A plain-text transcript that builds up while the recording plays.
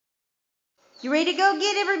You ready to go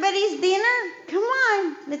get everybody's dinner? Come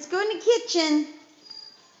on, let's go in the kitchen.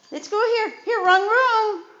 Let's go here. Here, wrong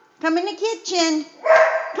room. Come in the kitchen.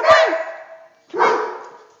 Come on. Come on.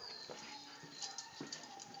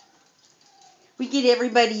 We get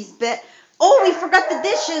everybody's bed. Oh, we forgot the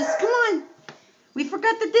dishes. Come on. We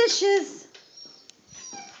forgot the dishes.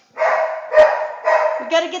 We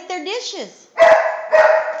got to get their dishes.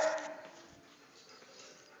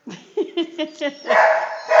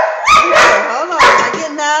 Hold on.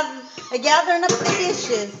 I'm gathering up the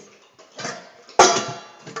dishes.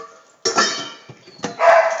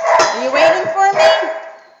 Are you waiting for me?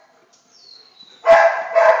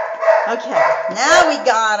 Okay. Now we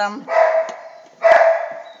got them.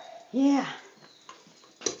 Yeah.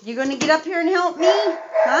 You going to get up here and help me?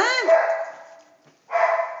 Huh?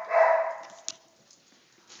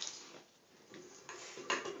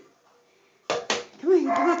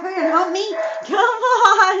 Come up here and help me. Come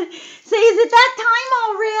on. Say, is it that time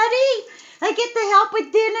already? I get to help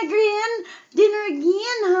with dinner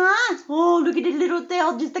again, huh? Oh, look at the little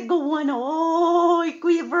tail just a going. Oh,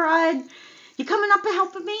 Kuya Brad. You coming up and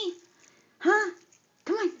helping me? Huh?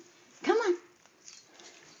 Come on. Come on.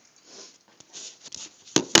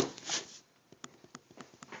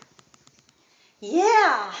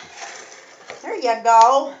 Yeah. There you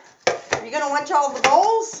go. Are you going to watch all the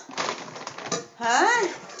bowls? Huh?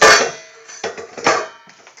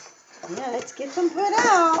 Yeah, let's get them put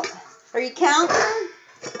out. Are you counting?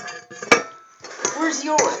 Where's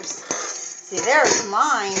yours? See, there's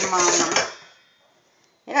mine, Mama.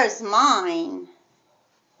 There's mine.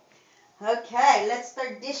 Okay, let's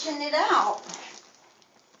start dishing it out.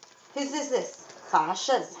 Whose is this?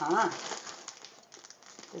 Sasha's, huh?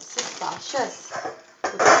 This is Sasha's.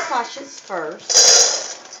 We'll do Sasha's first.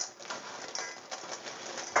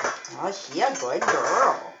 Oh, she's a good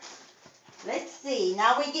girl. Let's see.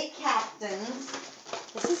 Now we get Captain's.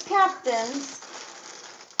 This is Captain's.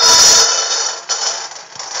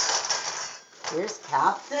 Here's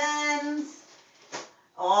Captain's.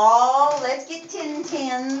 Oh, let's get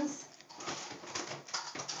Tintin's.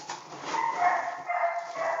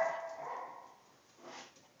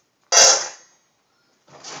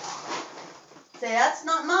 Say, that's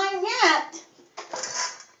not mine yet.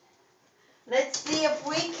 Let's see if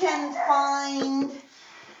we can find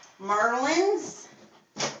Merlin's.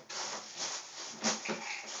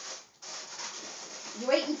 You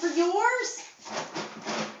waiting for yours?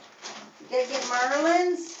 You gotta get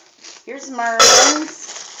Merlin's. Here's Merlin's.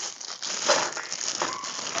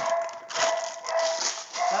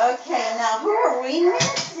 Okay, now who are we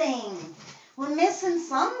missing? We're missing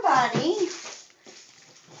somebody.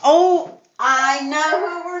 Oh, I know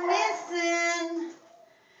who we're missing.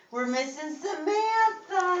 We're missing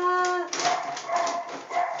Samantha.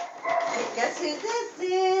 Guess who this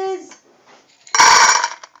is?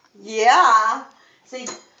 Yeah. See,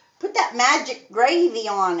 put that magic gravy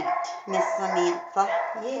on it, Miss Samantha.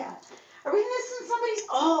 Yeah. Are we missing somebody?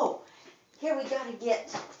 Oh, here we gotta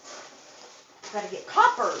get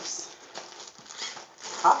coppers.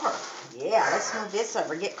 Copper. Yeah, let's move this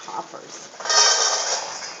over. Get coppers.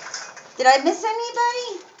 Did I miss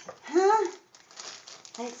anybody? Huh?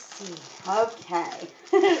 Let's see. Okay.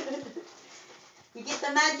 We get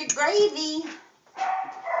the magic gravy.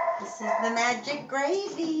 This is the magic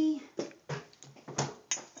gravy.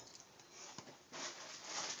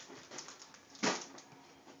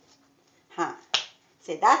 Huh.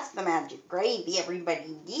 See, that's the magic gravy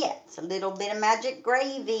everybody gets. A little bit of magic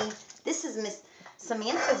gravy. This is Miss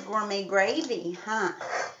Samantha's gourmet gravy, huh?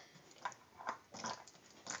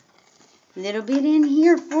 A little bit in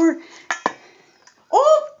here for...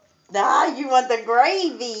 Oh! Ah, you want the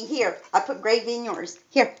gravy. Here, I put gravy in yours.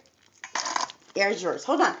 Here. There's yours.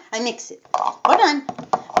 Hold on. I mix it. Hold on.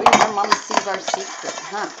 Wait till Mama sees our secret,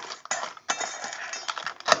 huh?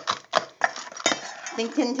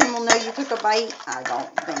 Think Tintin will know you took a bite? I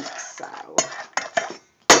don't think so.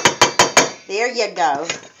 There you go.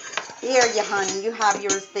 There you, honey. You have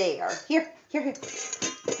yours there. Here.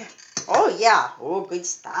 Oh, yeah. Oh, good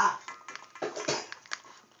stuff.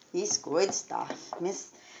 This good stuff.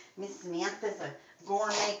 Miss Samantha's a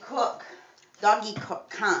gourmet cook. Doggy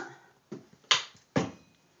cook, huh?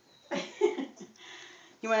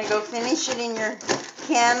 You want to go finish it in your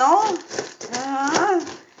kennel?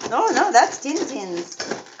 No, that's Tintin's.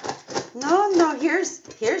 No, here's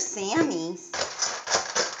Sammie's.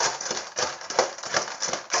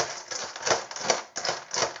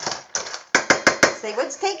 Say,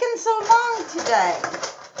 what's taking so long today?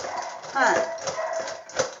 Huh?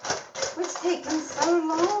 What's taking so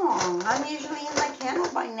long? I'm usually in my kennel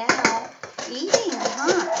by now, eating,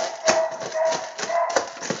 huh?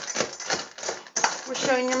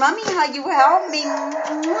 showing your mommy how you help me.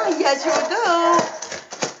 Yes, you do.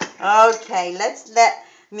 Okay, let's let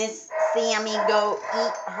Miss Sammie go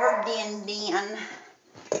eat her din.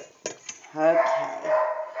 Okay.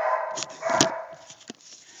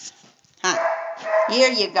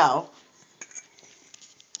 Here you go.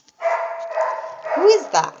 Who is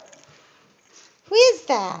that? Who is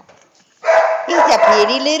that? He's a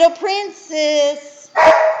pretty little princess.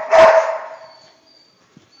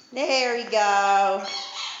 There we go.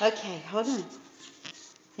 Okay, hold on.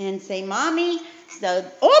 And say, Mommy. So,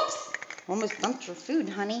 oops. Almost dumped your food,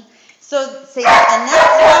 honey. So, say, and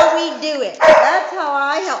that's how we do it. That's how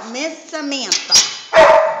I help Miss Samantha.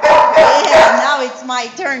 Yeah, now it's my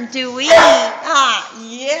turn to eat.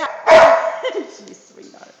 Yeah. She's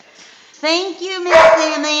sweetheart. Thank you, Miss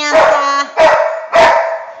Samantha.